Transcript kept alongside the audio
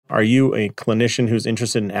Are you a clinician who's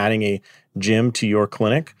interested in adding a gym to your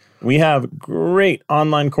clinic? We have great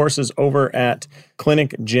online courses over at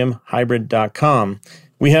clinicgymhybrid.com.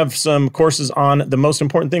 We have some courses on the most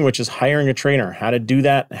important thing, which is hiring a trainer, how to do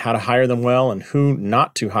that, how to hire them well, and who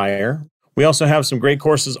not to hire. We also have some great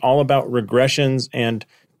courses all about regressions and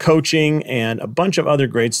coaching and a bunch of other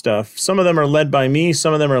great stuff. Some of them are led by me.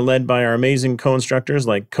 Some of them are led by our amazing co-instructors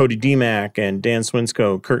like Cody Demack and Dan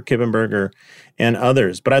Swinsko, Kurt Kippenberger, and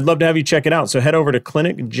others. But I'd love to have you check it out. So head over to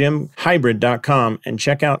clinicgymhybrid.com and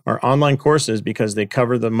check out our online courses because they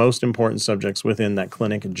cover the most important subjects within that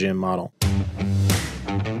clinic gym model.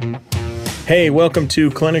 Hey, welcome to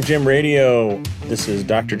Clinic Gym Radio. This is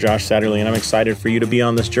Dr. Josh Satterley, and I'm excited for you to be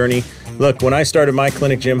on this journey. Look, when I started my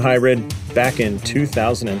Clinic Gym Hybrid back in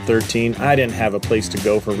 2013, I didn't have a place to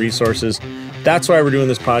go for resources. That's why we're doing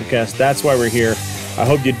this podcast. That's why we're here. I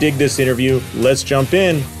hope you dig this interview. Let's jump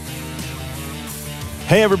in.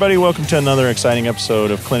 Hey, everybody. Welcome to another exciting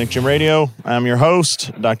episode of Clinic Gym Radio. I'm your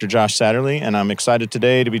host, Dr. Josh Satterley, and I'm excited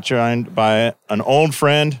today to be joined by an old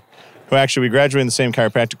friend who actually we graduated in the same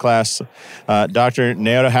chiropractic class, Dr.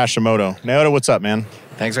 Naoto Hashimoto. Naoto, what's up, man?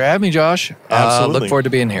 Thanks for having me, Josh. Absolutely. Look forward to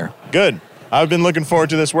being here. Good. I've been looking forward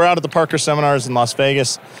to this. We're out at the Parker Seminars in Las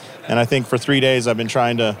Vegas, and I think for 3 days I've been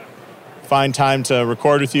trying to find time to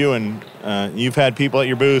record with you, and you've had people at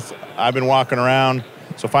your booth. I've been walking around,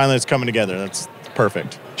 so finally it's coming together. That's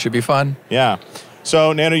perfect. Should be fun. Yeah.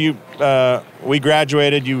 So, Naoto, we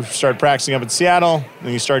graduated. You started practicing up in Seattle,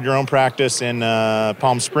 and you started your own practice in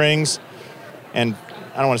Palm Springs. And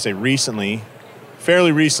I don't want to say recently,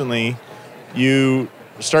 fairly recently, you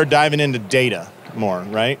started diving into data more,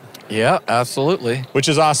 right? Yeah, absolutely. Which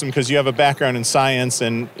is awesome because you have a background in science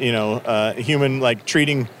and, human, like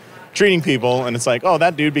treating people. And it's like, oh,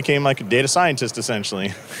 that dude became like a data scientist,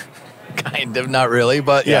 essentially. Kind of, not really,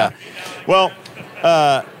 but yeah. Well,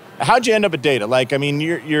 how'd you end up at data? Like, I mean,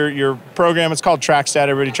 your program, it's called TrackStat,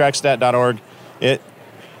 everybody, trackstat.org.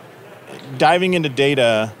 Diving into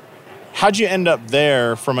data, how'd you end up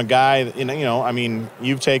there from a guy,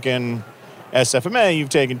 you've taken SFMA, you've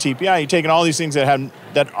taken TPI, you've taken all these things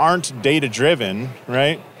that aren't data-driven,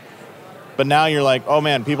 right? But now you're like, oh,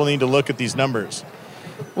 man, people need to look at these numbers.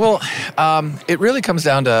 Well, it really comes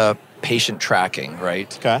down to patient tracking,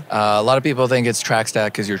 right? Okay. A lot of people think it's TrackStat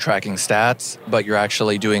because you're tracking stats, but you're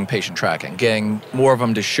actually doing patient tracking, getting more of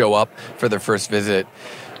them to show up for their first visit,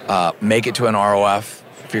 make it to an ROF.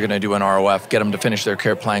 If you're going to do an ROF, get them to finish their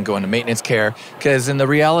care plan, go into maintenance care. Because in the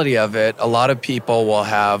reality of it, a lot of people will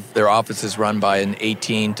have their offices run by an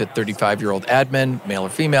 18 to 35-year-old admin, male or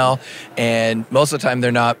female, and most of the time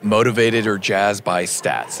they're not motivated or jazzed by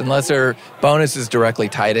stats, unless their bonus is directly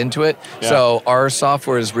tied into it. Yeah. So our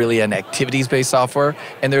software is really an activities-based software,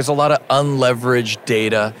 and there's a lot of unleveraged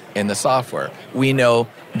data in the software. We know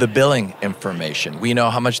the billing information. We know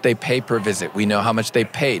how much they pay per visit. We know how much they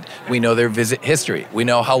paid. We know their visit history. We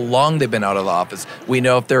know how long they've been out of the office. We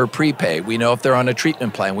know if they're prepay. We know if they're on a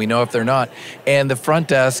treatment plan. We know if they're not. And the front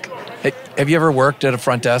desk, have you ever worked at a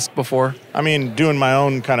front desk before? I mean, doing my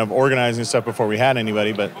own kind of organizing stuff before we had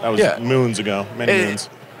anybody, but that was moons ago, many moons.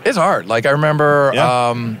 It's hard. Like, I remember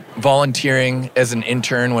volunteering as an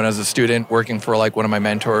intern when I was a student, working for like one of my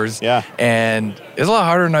mentors. Yeah. And it's a lot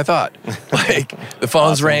harder than I thought. Like, the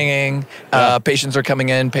phone's ringing, patients are coming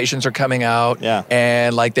in, patients are coming out. Yeah.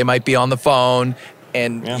 And like, they might be on the phone,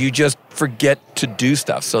 and you just forget to do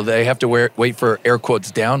stuff. So they have to wait for air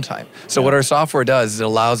quotes downtime. So what our software does is it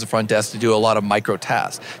allows the front desk to do a lot of micro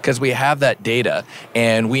tasks because we have that data,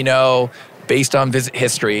 and we know based on visit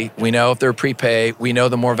history, we know if they're prepay, we know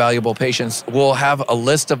the more valuable patients, we'll have a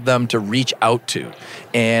list of them to reach out to.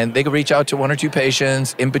 And they can reach out to one or two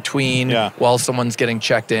patients in between while someone's getting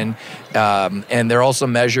checked in. And they're also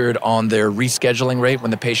measured on their rescheduling rate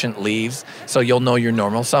when the patient leaves. So you'll know you're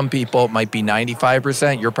normal. Some people might be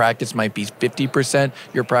 95%, your practice might be 50%,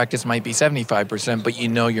 your practice might be 75%, but you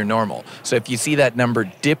know you're normal. So if you see that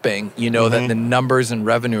number dipping, you know that the numbers and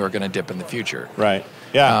revenue are going to dip in the future. Right.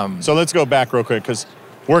 Yeah. So let's go back real quick because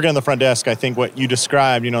working on the front desk, I think what you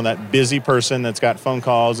described, that busy person that's got phone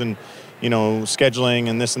calls and, scheduling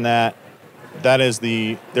and this and that,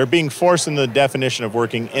 they're being forced in the definition of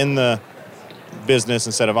working in the business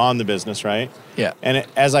instead of on the business, right? Yeah. And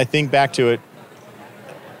as I think back to it,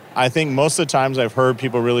 I think most of the times I've heard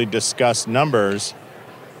people really discuss numbers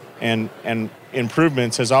and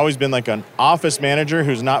improvements has always been like an office manager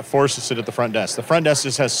who's not forced to sit at the front desk. The front desk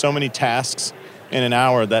just has so many tasks in an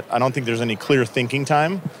hour that I don't think there's any clear thinking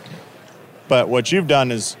time. But what you've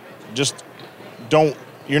done is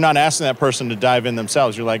you're not asking that person to dive in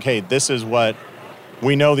themselves. You're like, hey, this is what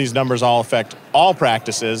we know these numbers all affect all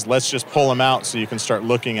practices. Let's just pull them out so you can start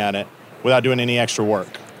looking at it without doing any extra work.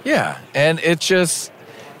 Yeah, and it's just,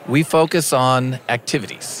 we focus on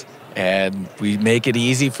activities. And we make it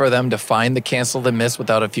easy for them to find the cancel the miss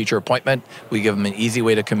without a future appointment. We give them an easy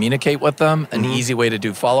way to communicate with them, an easy way to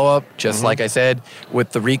do follow-up. Just like I said,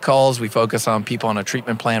 with the recalls, we focus on people on a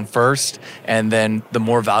treatment plan first, and then the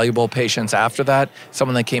more valuable patients after that.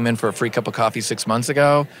 Someone that came in for a free cup of coffee 6 months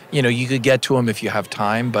ago, you could get to them if you have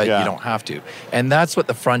time, but you don't have to. And that's what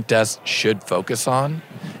the front desk should focus on.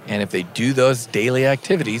 And if they do those daily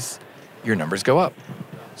activities, your numbers go up.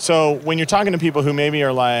 So when you're talking to people who maybe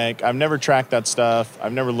are like, I've never tracked that stuff,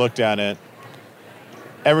 I've never looked at it,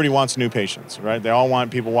 everybody wants new patients, right? They all want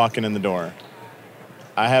people walking in the door.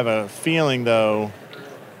 I have a feeling, though,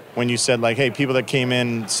 when you said, like, hey, people that came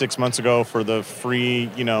in 6 months ago for the free,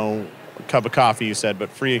 cup of coffee, you said, but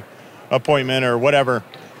free appointment or whatever,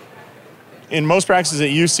 in most practices that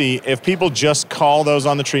you see, if people just call those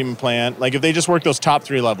on the treatment plan, like if they just work those top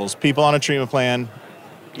 3 levels, people on a treatment plan,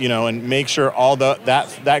 and make sure all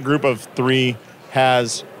that group of 3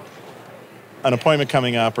 has an appointment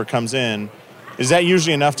coming up or comes in, is that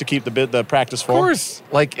usually enough to keep the practice full? Of course.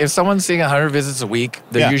 Like if someone's seeing 100 visits a week,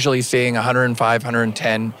 they're usually seeing 105,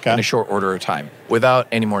 110 in a short order of time without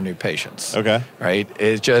any more new patients. Okay. Right?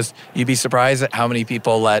 It's just, you'd be surprised at how many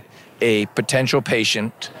people let a potential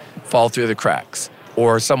patient fall through the cracks.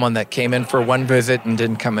 Or someone that came in for 1 visit and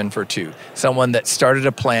didn't come in for 2. Someone that started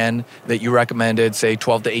a plan that you recommended, say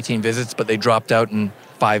 12 to 18 visits, but they dropped out in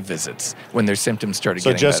 5 visits when their symptoms started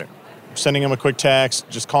getting better. So just sending them a quick text,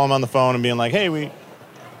 just call them on the phone and being like, hey,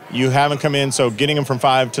 you haven't come in, so getting them from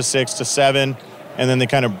 5 to 6 to 7, and then they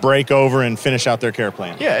kind of break over and finish out their care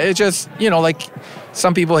plan. Yeah, it just, like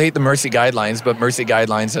some people hate the Mercy guidelines, but Mercy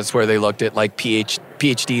guidelines, that's where they looked at like PhDs,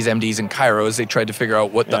 MDs, and chiros. They tried to figure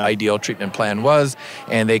out what the ideal treatment plan was,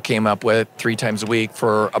 and they came up with 3 times a week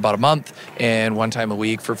for about a month and 1 time a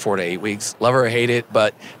week for 4 to 8 weeks. Love or hate it,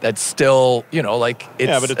 but that's still,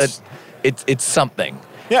 it's something.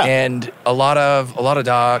 Yeah. And a lot of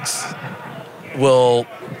docs will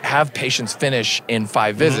have patients finish in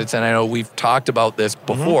 5 visits. And I know we've talked about this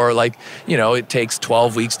before, it takes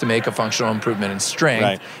 12 weeks to make a functional improvement in strength.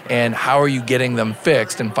 Right. And how are you getting them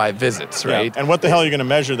fixed in 5 visits, right? Yeah. And what the hell are you going to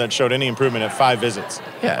measure that showed any improvement at 5 visits?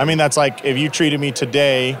 Yeah. I mean, that's like if you treated me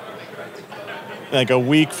today, like a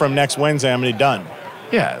week from next Wednesday, I'm going to be done.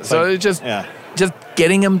 Yeah. So it's just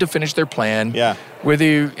getting them to finish their plan. Yeah. Whether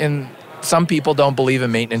you some people don't believe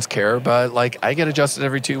in maintenance care, but I get adjusted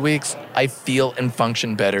every 2 weeks. I feel and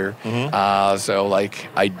function better. So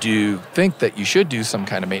I do think that you should do some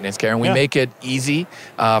kind of maintenance care, and we make it easy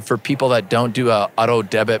for people that don't do a auto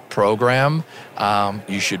debit program.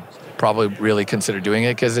 You should probably really consider doing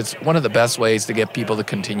it because it's one of the best ways to get people to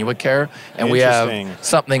continue with care. And we have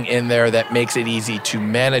something in there that makes it easy to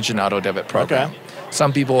manage an auto debit program. Okay.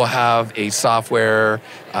 Some people will have a software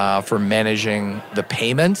for managing the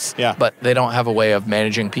payments, but they don't have a way of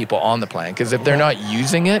managing people on the plan. Because if they're not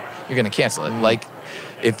using it, you're going to cancel it. Like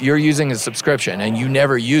if you're using a subscription and you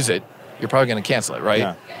never use it, you're probably going to cancel it, right?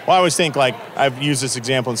 Yeah. Well, I always think, I've used this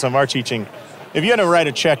example in some of our teaching. If you had to write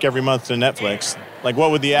a check every month to Netflix,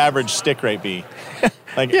 what would the average stick rate be?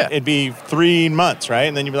 It'd be 3 months, right?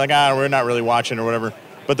 And then you'd be like, we're not really watching or whatever.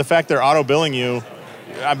 But the fact they're auto-billing you,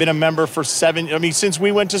 I've been a member for since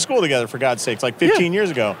we went to school together, for God's sakes, 15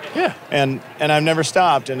 years ago. Yeah. And I've never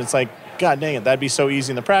stopped. And it's God dang it, that'd be so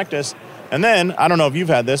easy in the practice. And then, I don't know if you've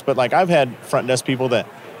had this, but I've had front desk people that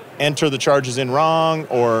enter the charges in wrong,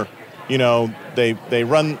 or, they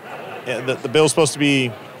run, the bill's supposed to be,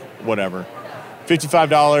 whatever,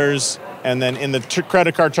 $55, and then in the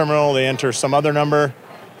credit card terminal, they enter some other number.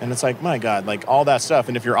 And it's my God, all that stuff.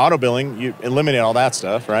 And if you're auto billing, you eliminate all that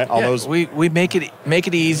stuff, right? All those. We make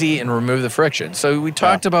it easy and remove the friction. So we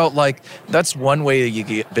talked about that's one way that you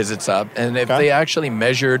get visits up. And if they actually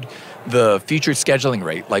measured the future scheduling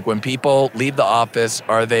rate, when people leave the office,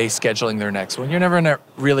 are they scheduling their next one? You're never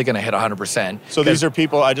really going to hit 100%. So these are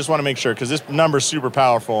people. I just want to make sure, because this number is super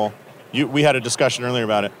powerful. We had a discussion earlier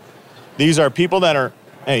about it. These are people that are,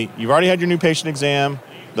 hey, you've already had your new patient exam.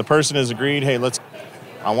 The person has agreed, hey,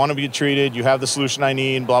 I want to be treated. You have the solution I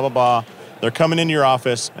need, blah, blah, blah. They're coming into your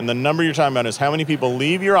office, and the number you're talking about is how many people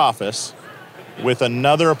leave your office with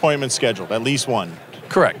another appointment scheduled, at least one.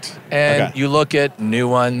 Correct. And you look at new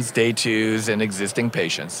ones, day 2s, and existing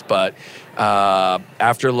patients. But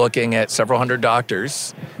after looking at several hundred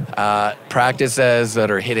doctors, practices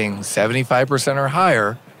that are hitting 75% or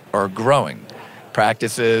higher are growing.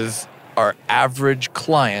 Practices our average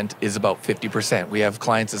client is about 50%. We have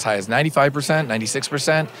clients as high as 95%,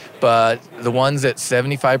 96%, but the ones at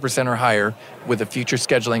 75% or higher with a future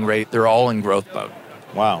scheduling rate, they're all in growth mode.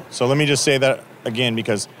 Wow. So let me just say that again,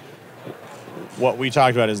 because what we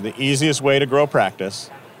talked about is the easiest way to grow practice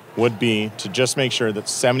would be to just make sure that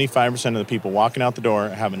 75% of the people walking out the door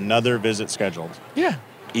have another visit scheduled. Yeah,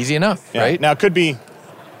 easy enough, right? Now, it could be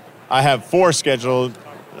I have 4 scheduled,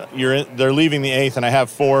 they're leaving the 8th, and I have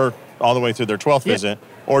 4 all the way through their 12th visit,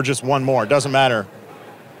 or just 1 more. It doesn't matter.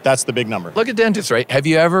 That's the big number. Look at dentists, right? Have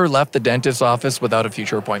you ever left the dentist's office without a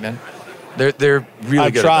future appointment? They're really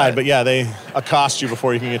I've good at tried, that. but yeah, they accost you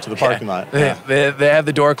before you can get to the parking lot. They have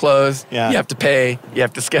the door closed. Yeah. You have to pay. You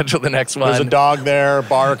have to schedule the next one. There's a dog there,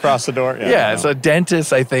 bar across the door. Yeah, so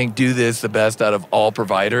dentists, I think, do this the best out of all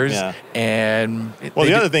providers. Yeah. And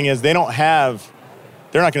the other thing is they're not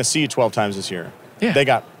going to see you 12 times this year. Yeah. They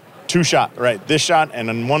got 2 shots, right? This shot and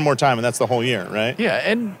then 1 more time, and that's the whole year, right? Yeah,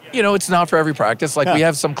 and it's not for every practice. Like we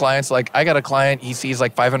have some clients, like I got a client, he sees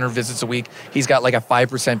like 500 visits a week. He's got like a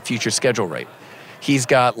 5% future schedule rate. He's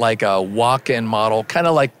got like a walk-in model, kind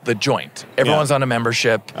of like the Joint. Everyone's on a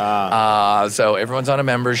membership. So everyone's on a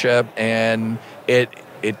membership, and it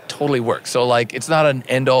totally works. So like it's not an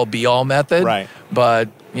end-all be-all method, right? But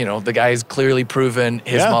the guy's clearly proven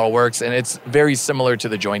his model works, and it's very similar to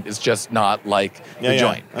the Joint. It's just not like the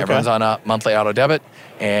Joint. Okay. Everyone's on a monthly auto debit,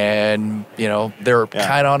 and they're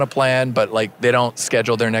kind of on a plan, but like they don't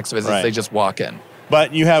schedule their next visits. Right. They just walk in.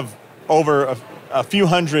 But you have over a few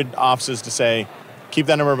hundred offices to say, keep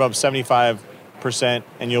that number above 75%,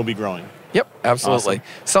 and you'll be growing. Yep, absolutely.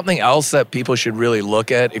 Awesome. Something else that people should really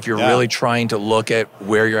look at if you're really trying to look at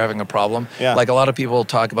where you're having a problem. Yeah. Like a lot of people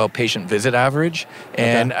talk about patient visit average,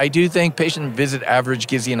 and I do think patient visit average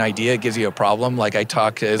gives you an idea, gives you a problem. Like I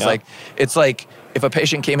talk, it's like if a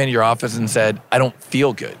patient came into your office and said, I don't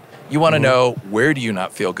feel good. You want to know, where do you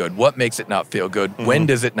not feel good? What makes it not feel good? When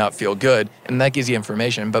does it not feel good? And that gives you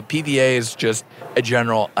information. But PVA is just a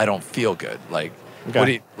general, I don't feel good. Like,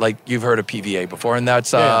 you've heard of PVA before, and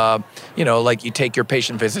that's, like you take your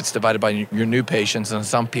patient visits divided by your new patients, and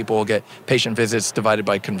some people will get patient visits divided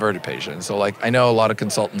by converted patients. So like I know a lot of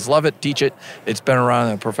consultants love it, teach it. It's been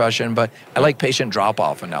around in the profession, but I like patient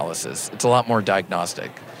drop-off analysis. It's a lot more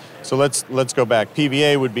diagnostic. So let's go back.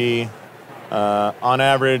 PVA would be, on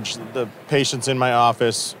average, the patients in my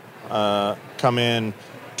office come in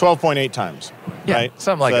 12.8 times, right?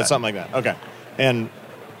 Something like that. Something like that. Okay. And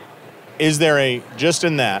is there just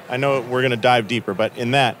in that, I know we're going to dive deeper, but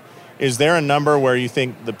in that, is there a number where you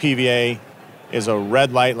think the PVA is a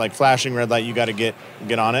red light, like flashing red light, you got to get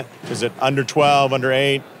on it? Is it under 12, under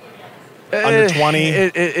 8, under 20?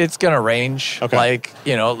 It's going to range. Okay.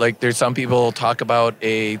 Like there's some people talk about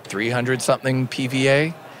a 300-something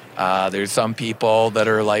PVA. There's some people that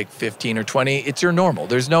are like 15 or 20. It's your normal.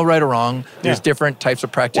 There's no right or wrong. There's different types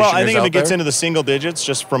of practitioners. Well, I think if it gets there. into the single digits,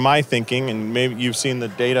 just from my thinking, and maybe you've seen the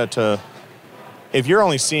data if you're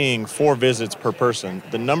only seeing 4 visits per person,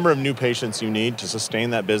 the number of new patients you need to sustain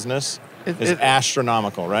that business is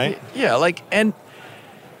astronomical, right? Yeah, and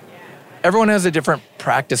everyone has a different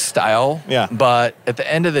practice style. Yeah. But at the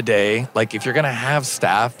end of the day, like if you're going to have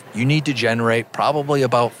staff, you need to generate probably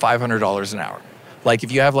about $500 an hour. Like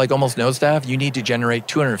if you have like almost no staff, you need to generate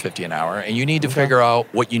 $250 an hour, and you need to figure out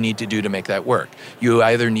what you need to do to make that work. You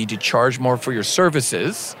either need to charge more for your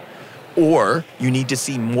services, or you need to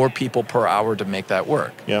see more people per hour to make that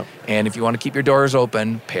work. Yeah. And if you want to keep your doors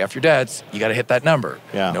open, pay off your debts, you got to hit that number.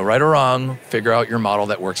 Yeah. No right or wrong, figure out your model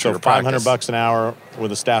that works for your practice. $500 an hour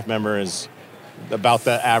with a staff member is about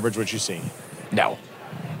the average what you see. No,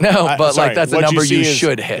 but that's a number you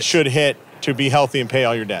should hit. Should hit to be healthy and pay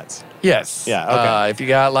all your debts. Yes. Yeah. Okay. If you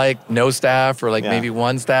got like no staff or like maybe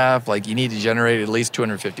one staff, like you need to generate at least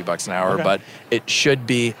 $250 an hour, but it should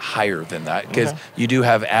be higher than that because you do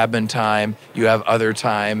have admin time, you have other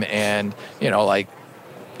time, and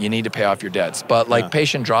you need to pay off your debts. But like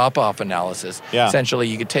patient drop-off analysis, essentially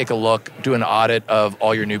you could take a look, do an audit of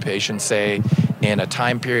all your new patients, say in a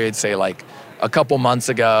time period, say like a couple months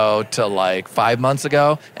ago to like 5 months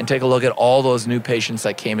ago, and take a look at all those new patients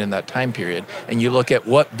that came in that time period. And you look at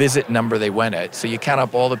what visit number they went at. So you count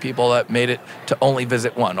up all the people that made it to only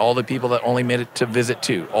visit 1, all the people that only made it to visit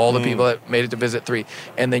 2, all the people that made it to visit 3.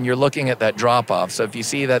 And then you're looking at that drop-off. So if you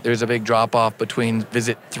see that there's a big drop-off between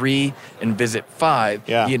visit 3 and visit 5,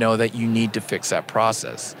 you know that you need to fix that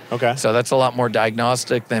process. Okay. So that's a lot more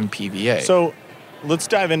diagnostic than PVA. So let's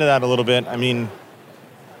dive into that a little bit. I mean,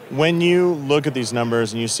 when you look at these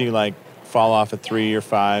numbers and you see like fall off at 3 or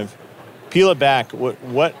 5, peel it back.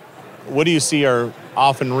 What do you see are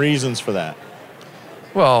often reasons for that?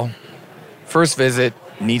 Well, first visit,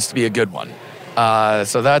 needs to be a good one.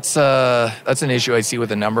 So that's an issue I see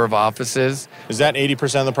with a number of offices. Is that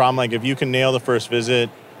 80% of the problem? Like if you can nail the first visit?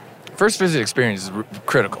 First visit experience is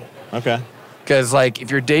critical. Okay. Because like if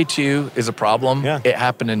your day 2 is a problem, Yeah. it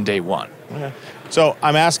happened in day 1. Okay. So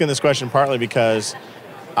I'm asking this question partly because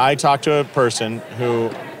I talked to a person who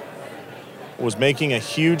was making a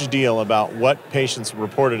huge deal about what patients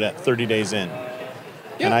reported at 30 days in.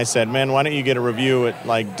 Yeah. And I said, man, why don't you get a review at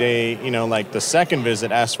like day, like the second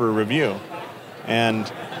visit, ask for a review.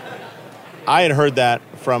 And I had heard that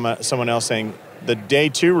from someone else saying the day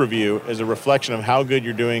 2 review is a reflection of how good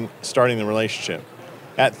you're doing starting the relationship.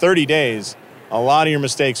 At 30 days, a lot of your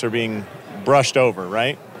mistakes are being brushed over,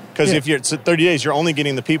 right? Because if you're at 30 days, you're only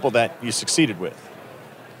getting the people that you succeeded with,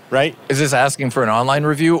 right? Is this asking for an online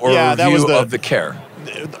review or Yeah, a that review was of the care?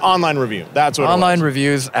 The online review. That's what Online it was.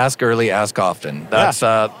 reviews, ask early, ask often. That's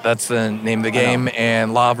the name of the game.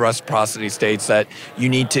 And law of reciprocity states that you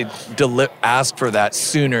need to ask for that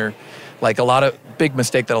sooner. Like a lot of big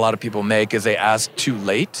mistake that a lot of people make is they ask too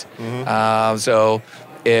late. Mm-hmm. So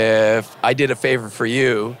if I did a favor for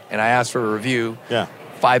you and I asked for a review,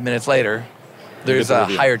 5 minutes later, there's a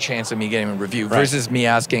higher chance of me getting a review versus me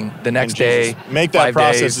asking the next day. Make that 5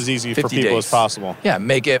 process days, as easy for 50 people days. as possible. Yeah,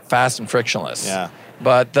 make it fast and frictionless. Yeah.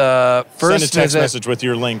 But the first Send a text visit, message with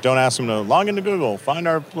your link. Don't ask them to log into Google, find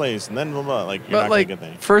our place, and then blah, blah. Like, you're not going to get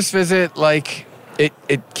there. First visit, like, it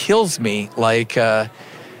kills me. Like, the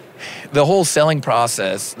whole selling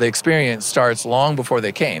process, the experience starts long before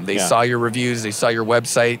they came. They saw your reviews, they saw your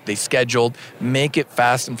website, they scheduled. Make it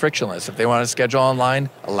fast and frictionless. If they want to schedule online,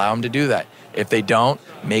 allow them to do that. If they don't,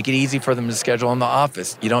 make it easy for them to schedule in the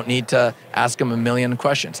office. You don't need to ask them a million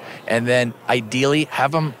questions. And then ideally,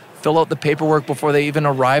 have them fill out the paperwork before they even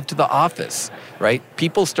arrive to the office, right?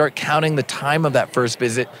 People start counting the time of that first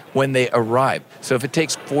visit when they arrive. So if it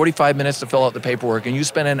takes 45 minutes to fill out the paperwork and you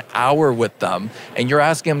spend an hour with them and you're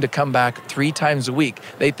asking them to come back 3 times a week,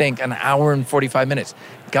 they think an hour and 45 minutes.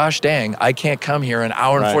 Gosh dang, I can't come here an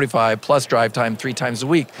hour and 45 plus drive time 3 times a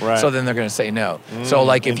week. Right. So then they're going to say no. So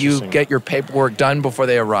like if you get your paperwork done before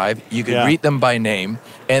they arrive, you can greet them by name.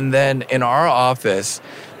 And then in our office,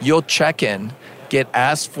 you'll check in, get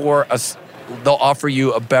asked for they'll offer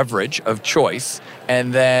you a beverage of choice,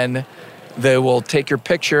 and then they will take your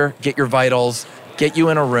picture, get your vitals, get you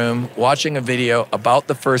in a room watching a video about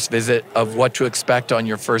the first visit of what to expect on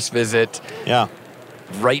your first visit. Yeah.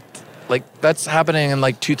 Right. Like that's happening in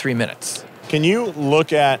like 2-3 minutes. Can you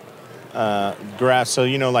look at graphs? So,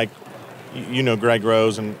 like, Greg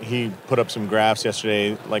Rose, and he put up some graphs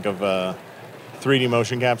yesterday, like of 3D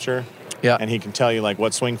motion capture. Yeah. And he can tell you like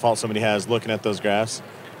what swing fault somebody has looking at those graphs.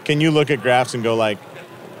 Can you look at graphs and go like,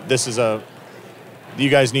 you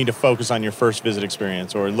guys need to focus on your first visit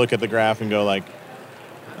experience, or look at the graph and go like,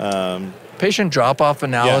 patient drop-off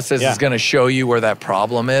analysis is going to show you where that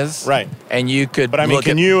problem is. Right. And you could But I mean,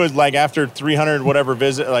 can you like after 300 whatever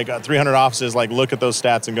visit, like 300 offices, like look at those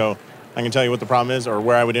stats and go, I can tell you what the problem is or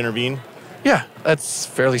where I would intervene? Yeah, that's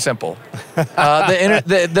fairly simple.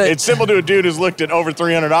 It's simple to a dude who's looked at over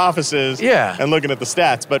 300 offices and looking at the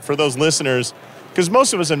stats. But for those listeners, because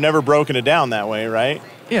most of us have never broken it down that way, right?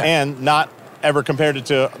 Yeah. And not ever compared it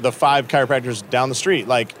to the 5 chiropractors down the street.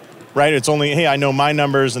 Like, right, it's only, hey, I know my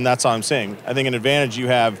numbers and that's all I'm saying. I think an advantage you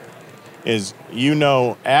have is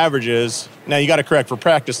averages. Now, you got to correct for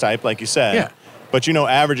practice type, like you said. Yeah. But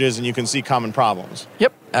averages and you can see common problems.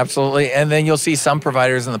 Yep, absolutely. And then you'll see some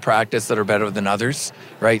providers in the practice that are better than others,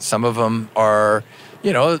 right? Some of them are,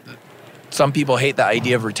 some people hate the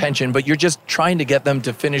idea of retention, but you're just trying to get them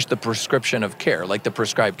to finish the prescription of care, like the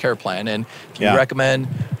prescribed care plan. And if you recommend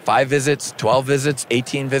 5 visits, 12 visits,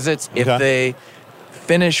 18 visits, if they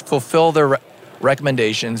fulfill their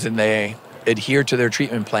recommendations and they adhere to their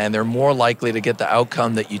treatment plan, they're more likely to get the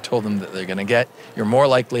outcome that you told them that they're going to get. You're more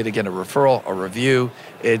likely to get a referral, a review.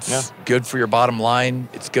 It's good for your bottom line.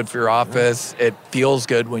 It's good for your office. It feels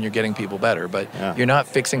good when you're getting people better, but you're not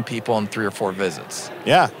fixing people in 3 or 4 visits.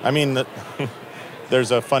 Yeah. I mean, there's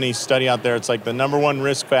a funny study out there. It's like the number 1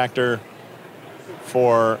 risk factor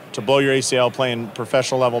to blow your ACL playing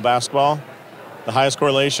professional level basketball. The highest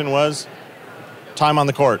correlation was time on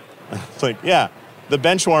the court. It's like, the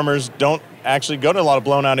bench warmers don't actually go to a lot of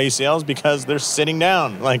blown out ACLs because they're sitting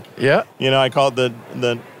down. Like, I call it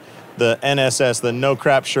the NSS, the no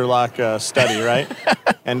crap Sherlock study, right?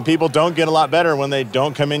 And people don't get a lot better when they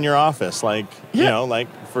don't come in your office. Like,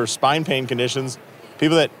 like for spine pain conditions,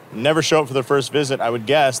 people that never show up for their first visit, I would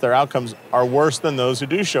guess their outcomes are worse than those who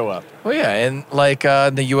do show up. Well, yeah, and like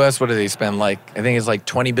in the U.S., what do they spend? Like, I think it's like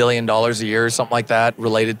 $20 billion a year, something like that,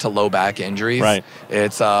 related to low back injuries. Right.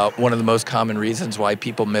 It's one of the most common reasons why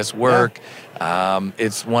people miss work. Yeah.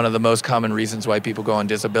 It's one of the most common reasons why people go on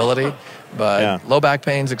disability. But low back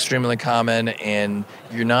pain is extremely common, and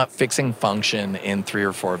you're not fixing function in 3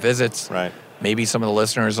 or 4 visits. Right. Maybe some of the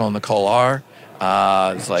listeners on the call are.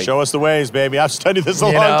 It's like, show us the ways, baby. I've studied this a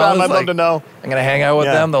long time. I'd love to know. I'm going to hang out with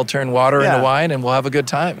them. They'll turn water into wine, and we'll have a good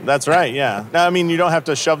time. That's right, yeah. Now, I mean, you don't have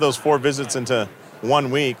to shove those 4 visits into 1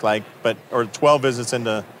 week, or 12 visits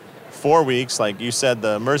into 4 weeks, like you said,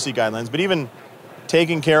 the Mercy guidelines. But even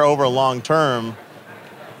taking care over a long term,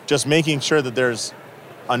 just making sure that there's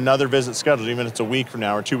another visit scheduled, even if it's a week from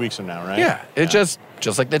now or 2 weeks from now, right? Yeah, just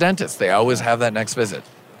like the dentist. They always have that next visit.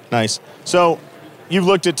 Nice. So you've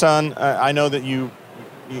looked at ton. I know that you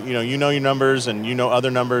know your numbers and you know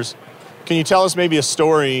other numbers. Can you tell us maybe a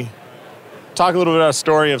story? Talk a little bit about a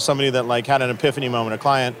story of somebody that like had an epiphany moment, a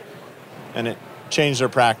client, and it changed their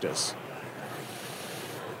practice.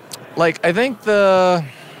 Like, I think the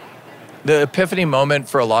epiphany moment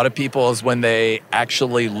for a lot of people is when they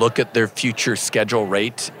actually look at their future schedule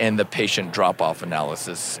rate and the patient drop-off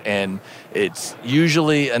analysis. And it's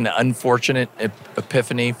usually an unfortunate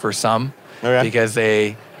epiphany for some. Okay. Because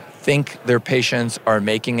they think their patients are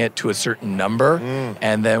making it to a certain number.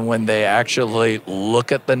 And then when they actually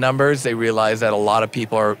look at the numbers, they realize that a lot of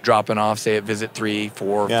people are dropping off, say at visit 3,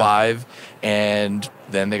 4, 5, and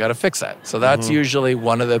then they got to fix that. So that's usually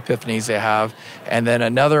one of the epiphanies they have. And then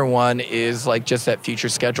another one is like just that future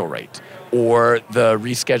schedule rate or the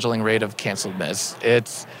rescheduling rate of canceled miss.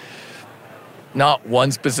 It's not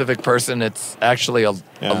one specific person. It's actually a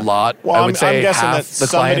lot. Well, I would say I'm guessing half that the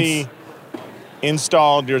somebody clients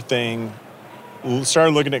installed your thing,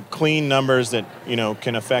 started looking at clean numbers that,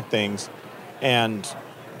 can affect things, and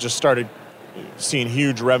just started seeing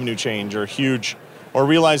huge revenue change or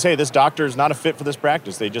realize, hey, this doctor is not a fit for this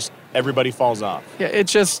practice. Everybody falls off. Yeah,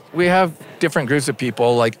 it's just, we have different groups of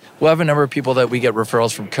people. Like, we'll have a number of people that we get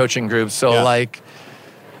referrals from coaching groups. So like,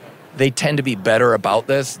 they tend to be better about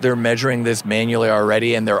this. They're measuring this manually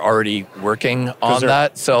already, and they're already working on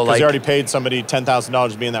that. So like, they already paid somebody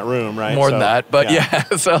 $10,000 to be in that room, right? More than that, but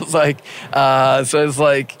so it's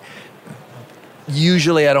like,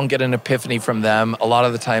 usually I don't get an epiphany from them. A lot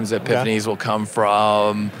of the times, the epiphanies will come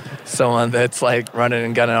from someone that's like running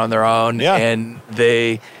and gunning on their own, and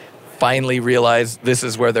they finally realize this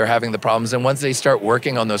is where they're having the problems. And once they start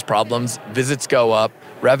working on those problems, visits go up,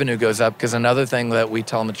 revenue goes up, because another thing that we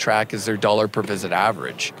tell them to track is their dollar per visit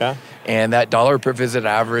average. Okay. And that dollar per visit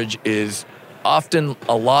average is often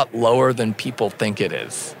a lot lower than people think it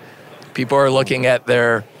is. People are looking at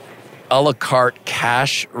their a la carte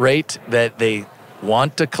cash rate that they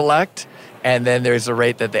want to collect, and then there's a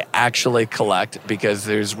rate that they actually collect because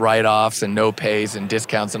there's write-offs and no pays and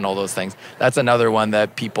discounts and all those things. That's another one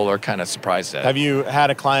that people are kind of surprised at. Have you had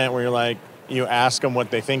a client where you're like, you ask them what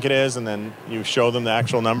they think it is and then you show them the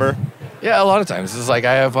actual number? Yeah, a lot of times. It's like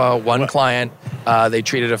I have one client, they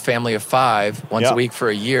treated a family of 5 once a week for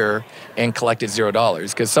a year and collected $0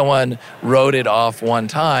 because someone wrote it off one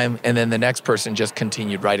time and then the next person just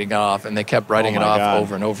continued writing it off, and they kept writing it off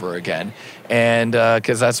over and over again. And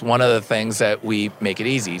because that's one of the things that we make it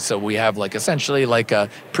easy. So we have like essentially like a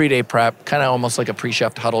pre-day prep, kind of almost like a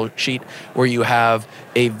pre-shift huddle sheet where you have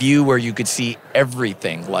a view where you could see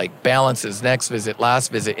everything like balances, next visit,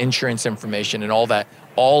 last visit, insurance information, and all that,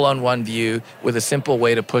 all on one view with a simple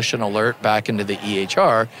way to push an alert back into the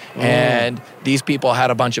EHR. And these people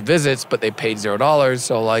had a bunch of visits, but they paid $0.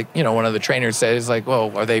 So like, one of the trainers says like,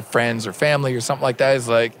 well, are they friends or family or something like that? It's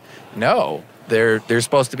like, no, they're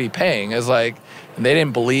supposed to be paying. It's like, and they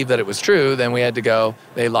didn't believe that it was true. Then we had to go,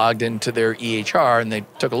 they logged into their EHR and they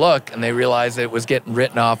took a look and they realized that it was getting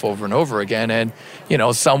written off over and over again. And,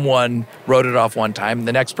 someone wrote it off one time,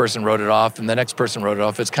 the next person wrote it off, and the next person wrote it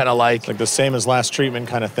off. It's kind of like... It's like the same as last treatment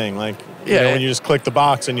kind of thing. Like, when you just click the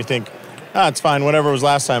box and you think, it's fine, whatever was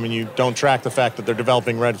last time, and you don't track the fact that they're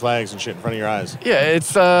developing red flags and shit in front of your eyes. Yeah,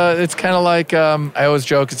 it's kind of like, I always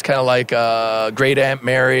joke, it's kind of like Great Aunt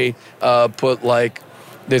Mary put like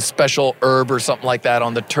this special herb or something like that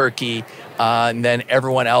on the turkey, and then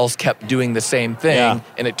everyone else kept doing the same thing,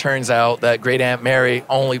 and it turns out that Great Aunt Mary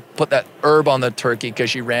only put that herb on the turkey because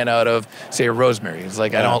she ran out of, say, a rosemary. It's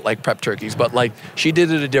like, I don't like prep turkeys, but like she did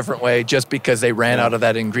it a different way just because they ran out of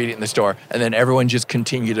that ingredient in the store, and then everyone just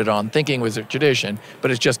continued it on thinking it was a tradition,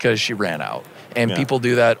 but it's just because she ran out. And people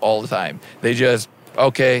do that all the time. They just,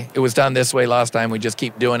 okay, it was done this way last time, we just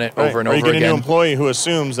keep doing it over and over again. Or you get a new employee who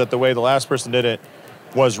assumes that the way the last person did it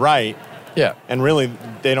was right, Yeah. And really,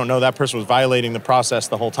 they don't know that person was violating the process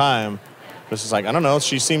the whole time. It's just like, I don't know,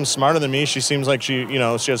 she seems smarter than me. She seems like she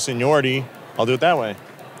has seniority. I'll do it that way.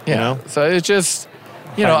 Yeah. You know? So it's just,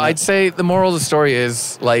 I'd say the moral of the story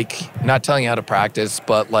is, like, not telling you how to practice,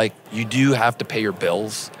 but, like, you do have to pay your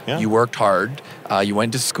bills. Yeah. You worked hard. You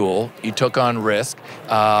went to school. You took on risk.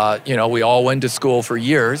 We all went to school for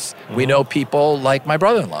years. Mm-hmm. We know people like my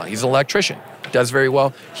brother-in-law. He's an electrician. Does very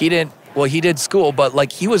well. He did school, but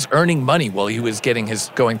like he was earning money while he was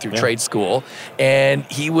going through trade school, and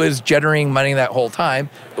he was generating money that whole time.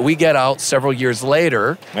 We get out several years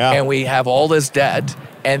later, and we have all this debt,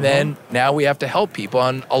 and then now we have to help people.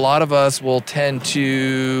 And a lot of us will tend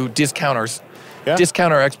to discount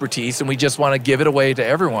our expertise, and we just want to give it away to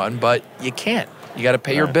everyone, but you can't. You got to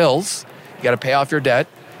pay your bills. You got to pay off your debt.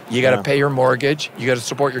 You got to pay your mortgage. You got to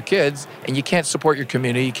support your kids, and you can't support your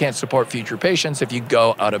community. You can't support future patients if you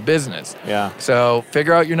go out of business. Yeah. So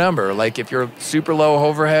figure out your number. Like if you're super low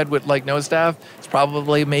overhead with like no staff, it's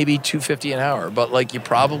probably maybe $250 an hour. But like you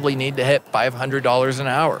probably need to hit $500 an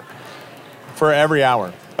hour for every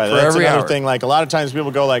hour. That's another thing. Like a lot of times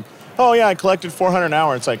people go like, "Oh yeah, I collected $400 an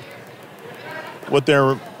hour." It's like what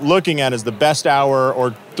they're looking at is the best hour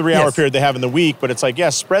or 3-hour period they have in the week. But it's like,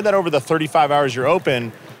 spread that over the 35 hours you're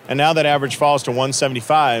open. And now that average falls to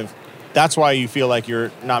 175, that's why you feel like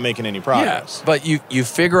you're not making any progress. Yeah, but you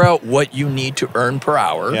figure out what you need to earn per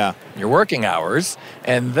hour, your working hours,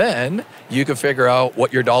 and then you can figure out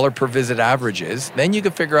what your dollar per visit average is. Then you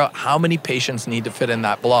can figure out how many patients need to fit in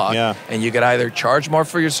that block. Yeah. And you could either charge more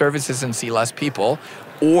for your services and see less people,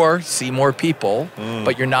 or see more people,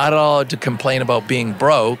 but you're not allowed to complain about being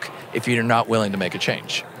broke if you're not willing to make a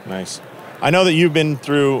change. Nice. I know that you've been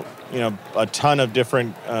through a ton of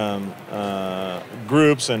different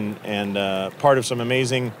groups and part of some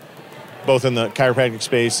amazing, both in the chiropractic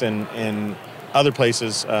space and other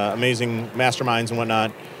places, amazing masterminds and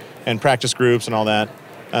whatnot, and practice groups and all that.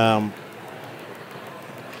 And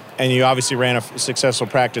you obviously ran a successful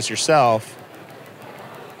practice yourself.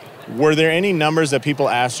 Were there any numbers that people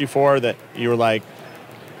asked you for that you were like,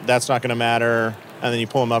 that's not going to matter, and then you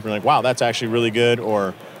pull them up and you're like, wow, that's actually really good,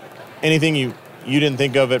 or anything you didn't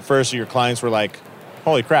think of at first, or your clients were like,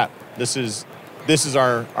 holy crap, this is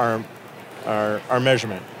our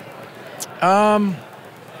measurement?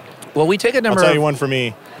 Well, we take a number. I'll tell you one for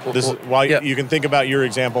me. You can think about your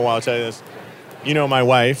example while I tell you this. My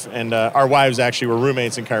wife and our wives actually were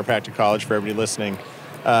roommates in chiropractic college. For everybody listening,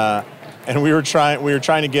 and we were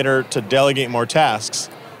trying to get her to delegate more tasks.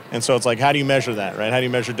 And so it's like, how do you measure that, right? How do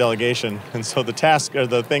you measure delegation? And so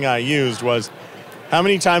the thing I used was, how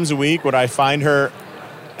many times a week would I find her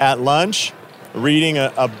at lunch reading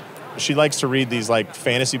she likes to read these like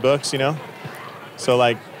fantasy books, So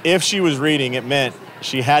like if she was reading, it meant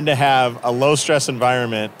she had to have a low stress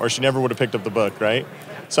environment or she never would have picked up the book, right?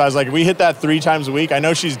 So I was like, if we hit that 3 times a week, I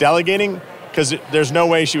know she's delegating because there's no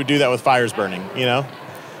way she would do that with fires burning,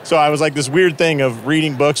 So I was like, this weird thing of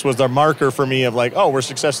reading books was the marker for me of like, oh, we're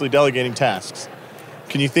successfully delegating tasks.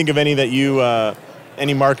 Can you think of any that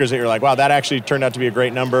any markers that you're like, wow, that actually turned out to be a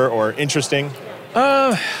great number or interesting?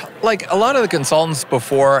 Like a lot of the consultants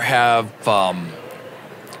before have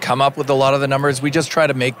come up with a lot of the numbers. We just try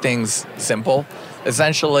to make things simple.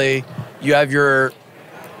 Essentially, you have your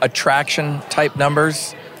attraction type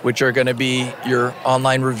numbers, which are going to be your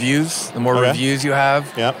online reviews. The more reviews you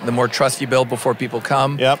have, the more trust you build before people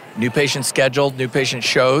come. New patient scheduled, new patient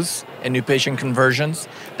shows, and new patient conversions.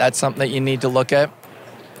 That's something that you need to look at.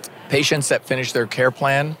 Patients that finish their care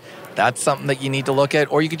plan, that's something that you need to look at.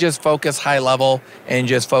 Or you could just focus high level and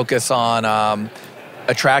just focus on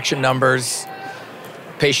attraction numbers,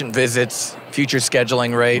 patient visits, future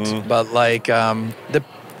scheduling rate. But like the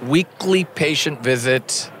weekly patient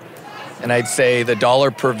visit, and I'd say the dollar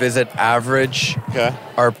per visit average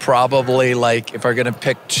are probably like, if I'm going to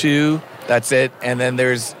pick 2, that's it. And then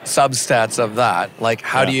there's substats of that. Like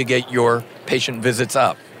how do you get your patient visits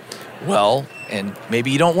up? Well, and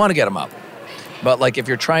maybe you don't want to get them up. But like if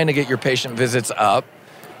you're trying to get your patient visits up,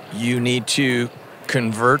 you need to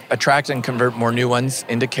attract and convert more new ones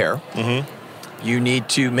into care. You need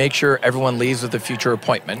to make sure everyone leaves with a future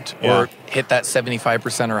appointment or hit that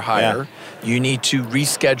 75% or higher. You need to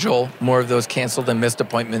reschedule more of those canceled and missed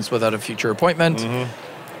appointments without a future appointment.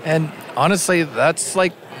 And honestly, that's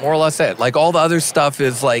like more or less it. Like all the other stuff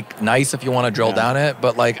is like nice if you want to drill down it,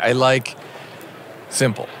 but like I like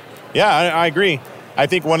simple. Yeah, I agree. I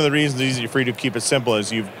think one of the reasons it's easy for you to keep it simple is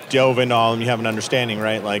you've dove into all and you have an understanding,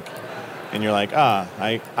 right? Like, and you're like,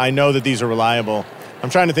 I know that these are reliable. I'm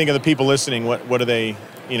trying to think of the people listening. What are they,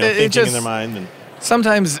 thinking in their mind? And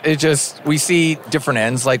sometimes we see different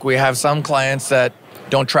ends. Like we have some clients that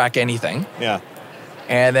don't track anything. Yeah.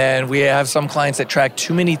 And then we have some clients that track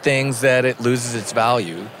too many things that it loses its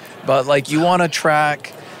value. But like you want to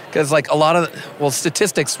track, because like a lot of,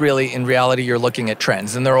 statistics really, in reality, you're looking at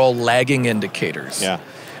trends and they're all lagging indicators. Yeah.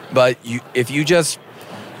 But if you just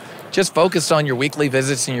focus on your weekly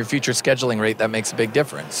visits and your future scheduling rate, that makes a big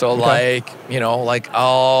difference. So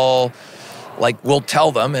we'll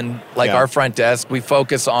tell them, and our front desk, we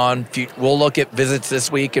focus on, we'll look at visits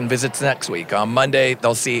this week and visits next week. On Monday,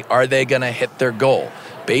 they'll see, are they going to hit their goal?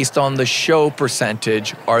 Based on the show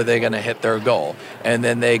percentage, are they going to hit their goal? And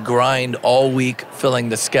then they grind all week filling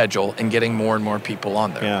the schedule and getting more and more people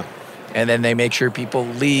on there. Yeah. And then they make sure people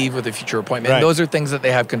leave with a future appointment. Right. And those are things that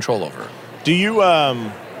they have control over. Do you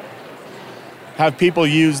have people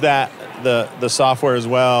use the software as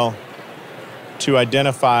well to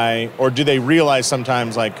identify, or do they realize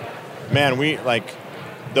sometimes I'm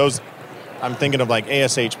thinking of like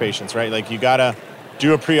ASH patients, right? Like you gotta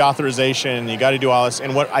do a pre-authorization, you gotta do all this.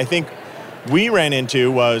 And what I think we ran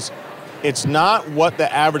into was, it's not what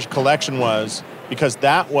the average collection was, because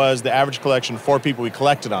that was the average collection for people we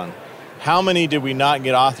collected on. How many did we not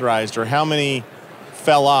get authorized, or how many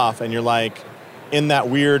fell off? And you're like in that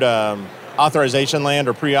weird authorization land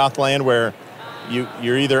or pre-auth land where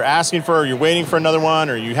you're either asking for, or you're waiting for another one,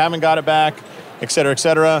 or you haven't got it back, et cetera, et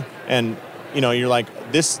cetera. And you're like,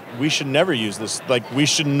 we should never use this. Like, we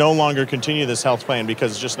should no longer continue this health plan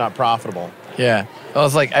because it's just not profitable. Yeah.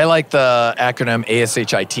 I like the acronym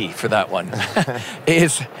ASHIT for that one.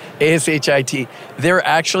 ASHIT. They're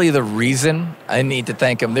actually the reason, I need to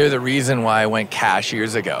thank them, they're the reason why I went cash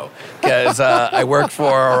years ago. Because I worked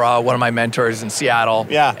for one of my mentors in Seattle,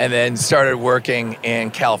 and then started working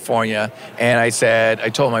in California. And I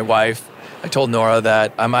told my wife, I told Nora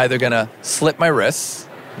that I'm either going to slip my wrists,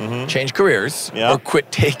 change careers, or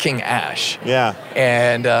quit taking ASH. Yeah.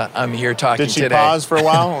 And I'm here talking today. Did she pause for a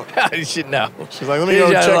while? No. She's like, let me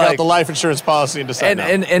go check out the life insurance policy and decide.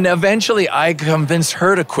 And eventually I convinced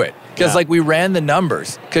her to quit. Because we ran the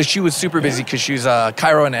numbers, because she was super busy, because she was a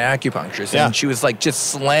chiro and an acupuncturist, and she was like just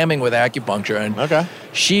slamming with acupuncture. And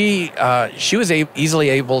she was easily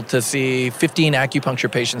able to see 15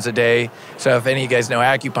 acupuncture patients a day. So if any of you guys know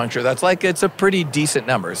acupuncture, it's a pretty decent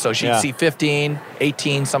number. So she'd see 15,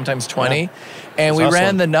 18, sometimes 20. And we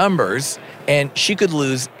ran the numbers, and she could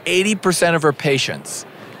lose 80% of her patients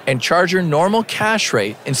and charge her normal cash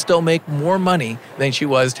rate and still make more money than she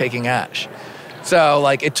was taking ASH. So,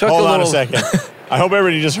 it took Hold on a second. I hope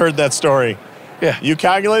everybody just heard that story. Yeah. You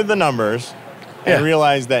calculated the numbers and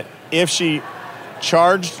realized that if she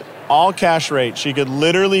charged all cash rate, she could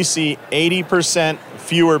literally see 80%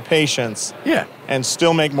 fewer patients and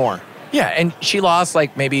still make more. Yeah, and she lost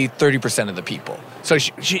maybe 30% of the people. So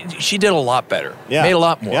she did a lot better. Yeah. Made a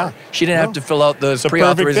lot more. Yeah. She didn't have to fill out those pre-authorization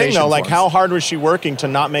forms. It's a perfect thing, though. Forms. How hard was she working to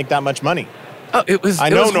not make that much money? Oh, it was. I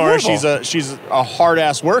know Nora. Horrible. She's a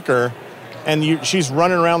hard-ass worker. And she's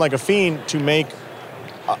running around like a fiend to make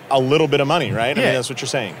a little bit of money, right? I mean, that's what you're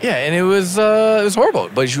saying. Yeah, and it was horrible.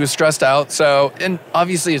 But she was stressed out. So, and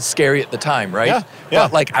obviously it's scary at the time, right? Yeah.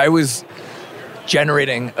 But I was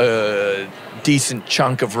generating a decent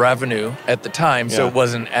chunk of revenue at the time, so it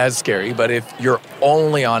wasn't as scary. But if you're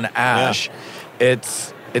only on ASH, it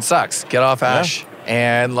sucks. Get off ASH,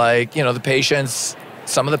 and the patients.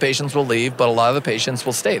 Some of the patients will leave, but a lot of the patients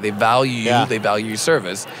will stay. They value you, they value your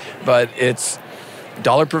service. But it's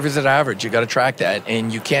dollar per visit average. You got to track that.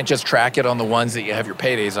 And you can't just track it on the ones that you have your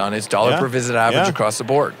paydays on. It's dollar per visit average across the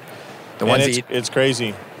board. It's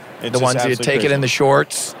crazy. The ones that you take it in the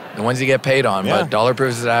shorts, the ones you get paid on. But dollar per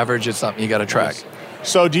visit average is something you got to track.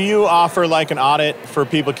 So do you offer an audit for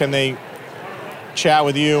people? Can they chat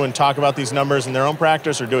with you and talk about these numbers in their own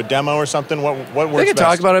practice, or do a demo or something? What works They can best?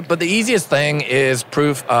 talk about it, but the easiest thing is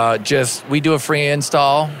proof. We do a free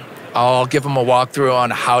install. I'll give them a walkthrough on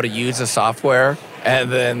how to use the software,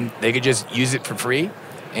 and then they could just use it for free.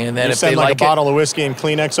 And then you if send they like a bottle of whiskey and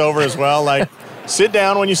Kleenex over as well. Sit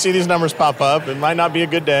down when you see these numbers pop up. It might not be a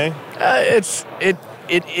good day.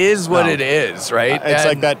 It is what it is, right? It's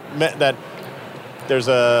like that. There's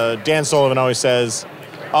Dan Sullivan always says,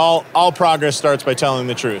 all progress starts by telling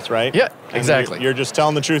the truth, right? Yeah, exactly. You're just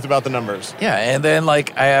telling the truth about the numbers. Yeah, and then I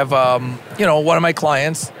have one of my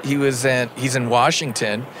clients. He's in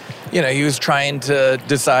Washington. He was trying to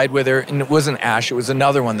decide whether, and it wasn't ASH, it was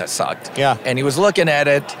another one that sucked. Yeah. And he was looking at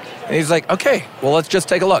it, and he's like, okay, well, let's just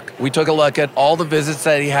take a look. We took a look at all the visits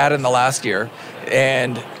that he had in the last year,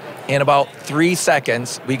 and in about 3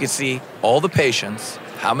 seconds, we could see all the patients,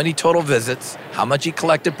 how many total visits, how much he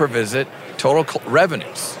collected per visit, total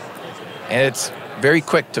revenues. And it's very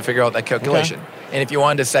quick to figure out that calculation. And if you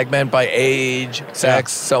wanted to segment by age,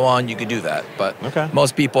 sex, so on, you could do that. But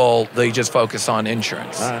most people, they just focus on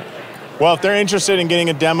insurance. All right. Well, if they're interested in getting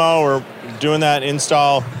a demo or doing that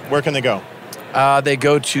install, where can they go? They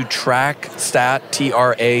go to TrackStat,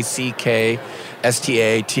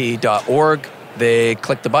 TrackStat.org. They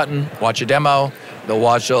click the button, watch a demo. They'll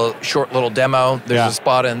watch a short little demo. There's a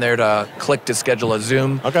spot in there to click to schedule a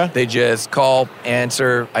Zoom. They just call,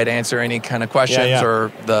 answer. I'd answer any kind of questions,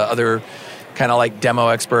 or the other kind of like demo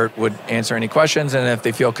expert would answer any questions. And if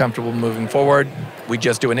they feel comfortable moving forward, we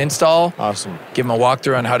just do an install. Awesome. Give them a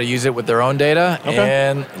walkthrough on how to use it with their own data,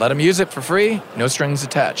 and let them use it for free. No strings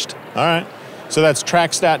attached. All right. So that's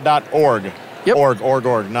trackstat.org. Yep. Org,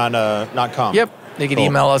 not com. Yep. They can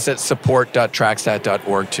email us at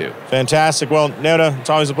support.trackstat.org too. Fantastic. Well, Neda, it's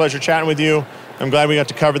always a pleasure chatting with you. I'm glad we got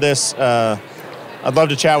to cover this. I'd love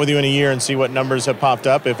to chat with you in a year and see what numbers have popped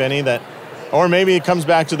up, if any, or maybe it comes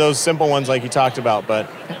back to those simple ones like you talked about. But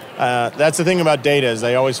that's the thing about data, is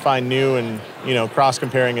they always find new, and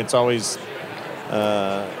cross-comparing, it's always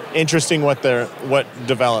interesting what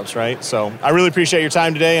develops, right? So I really appreciate your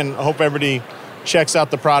time today, and I hope everybody checks out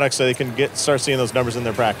the product so they can start seeing those numbers in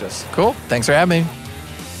their practice. Cool. Thanks for having me.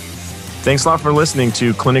 Thanks a lot for listening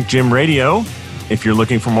to Clinic Gym Radio. If you're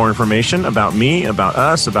looking for more information about me, about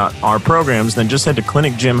us, about our programs, then just head to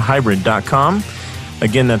clinicgymhybrid.com.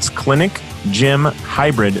 Again, that's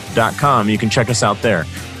clinicgymhybrid.com. You can check us out there.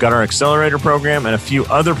 We've got our accelerator program and a few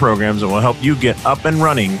other programs that will help you get up and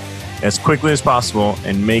running as quickly as possible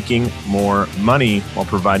and making more money while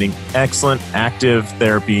providing excellent active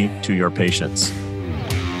therapy to your patients.